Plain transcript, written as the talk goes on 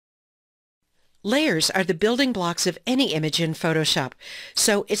Layers are the building blocks of any image in Photoshop,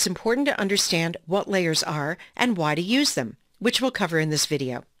 so it's important to understand what layers are and why to use them, which we'll cover in this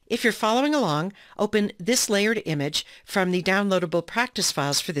video. If you're following along, open this layered image from the downloadable practice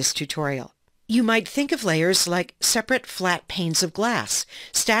files for this tutorial. You might think of layers like separate flat panes of glass,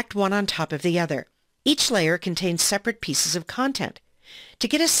 stacked one on top of the other. Each layer contains separate pieces of content. To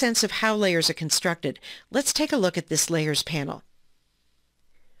get a sense of how layers are constructed, let's take a look at this Layers panel.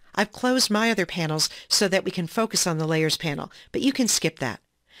 I've closed my other panels so that we can focus on the Layers panel, but you can skip that.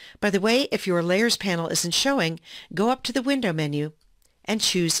 By the way, if your Layers panel isn't showing, go up to the Window menu and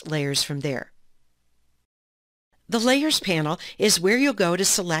choose Layers from there. The Layers panel is where you'll go to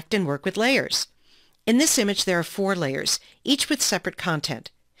select and work with layers. In this image there are 4 layers, each with separate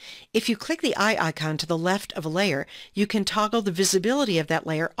content. If you click the eye icon to the left of a layer, you can toggle the visibility of that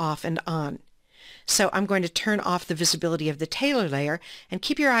layer off and on. So I'm going to turn off the visibility of the tailor layer and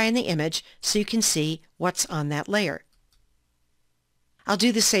keep your eye on the image so you can see what's on that layer. I'll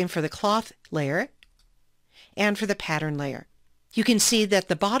do the same for the cloth layer and for the pattern layer. You can see that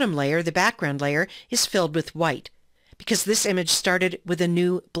the bottom layer, the background layer, is filled with white because this image started with a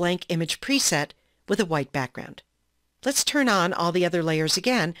new blank image preset with a white background. Let's turn on all the other layers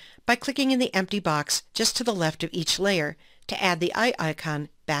again by clicking in the empty box just to the left of each layer to add the eye icon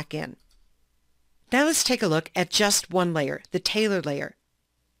back in. Now let's take a look at just one layer, the tailor layer.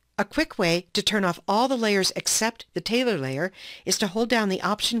 A quick way to turn off all the layers except the tailor layer is to hold down the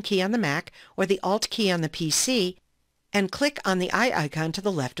Option key on the Mac or the Alt key on the PC and click on the eye icon to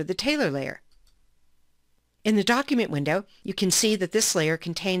the left of the tailor layer. In the document window, you can see that this layer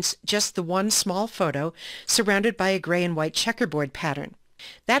contains just the one small photo surrounded by a gray and white checkerboard pattern.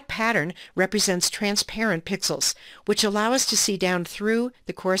 That pattern represents transparent pixels, which allow us to see down through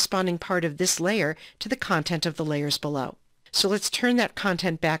the corresponding part of this layer to the content of the layers below. So let's turn that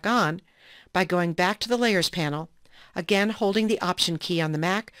content back on by going back to the Layers panel, again holding the Option key on the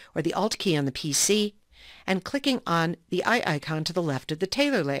Mac or the Alt key on the PC, and clicking on the eye icon to the left of the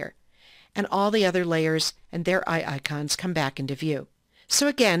tailor layer, and all the other layers and their eye icons come back into view. So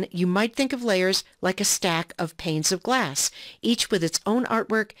again, you might think of layers like a stack of panes of glass, each with its own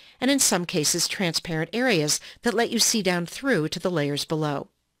artwork and in some cases transparent areas that let you see down through to the layers below.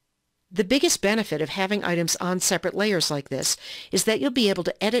 The biggest benefit of having items on separate layers like this is that you'll be able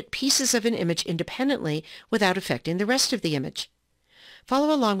to edit pieces of an image independently without affecting the rest of the image.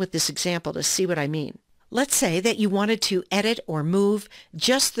 Follow along with this example to see what I mean. Let's say that you wanted to edit or move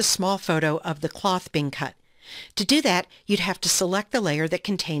just the small photo of the cloth being cut. To do that, you'd have to select the layer that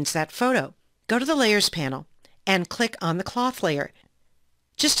contains that photo. Go to the Layers panel and click on the cloth layer,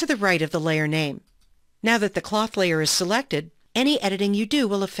 just to the right of the layer name. Now that the cloth layer is selected, any editing you do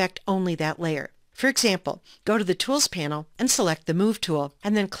will affect only that layer. For example, go to the Tools panel and select the Move tool,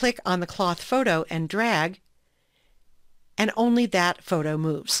 and then click on the cloth photo and drag, and only that photo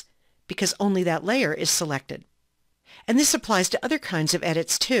moves, because only that layer is selected. And this applies to other kinds of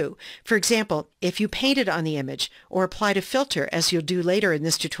edits too. For example, if you painted on the image or applied a filter, as you'll do later in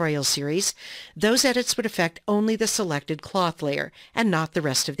this tutorial series, those edits would affect only the selected cloth layer and not the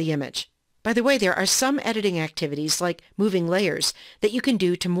rest of the image. By the way, there are some editing activities like moving layers that you can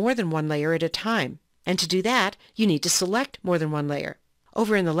do to more than one layer at a time. And to do that, you need to select more than one layer.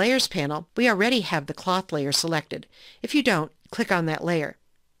 Over in the Layers panel, we already have the cloth layer selected. If you don't, click on that layer.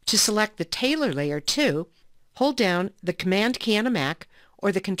 To select the tailor layer too, hold down the Command key on a Mac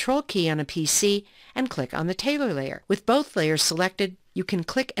or the Control key on a PC and click on the tailor layer. With both layers selected, you can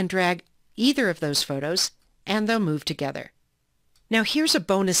click and drag either of those photos and they'll move together. Now here's a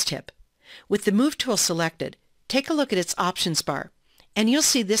bonus tip. With the Move tool selected, take a look at its options bar and you'll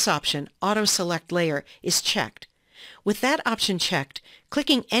see this option, Auto Select Layer, is checked. With that option checked,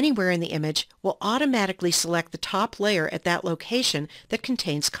 clicking anywhere in the image will automatically select the top layer at that location that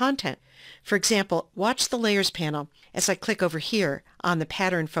contains content. For example, watch the Layers panel as I click over here on the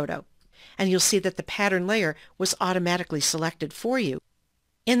pattern photo, and you'll see that the pattern layer was automatically selected for you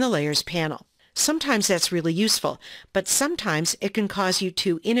in the Layers panel. Sometimes that's really useful, but sometimes it can cause you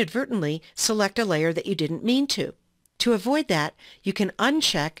to inadvertently select a layer that you didn't mean to. To avoid that, you can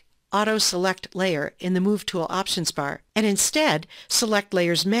uncheck Auto Select Layer in the Move tool options bar, and instead select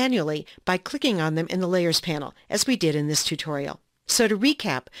layers manually by clicking on them in the Layers panel, as we did in this tutorial. So to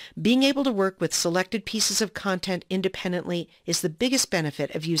recap, being able to work with selected pieces of content independently is the biggest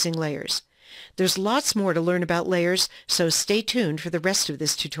benefit of using layers. There's lots more to learn about layers, so stay tuned for the rest of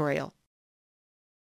this tutorial.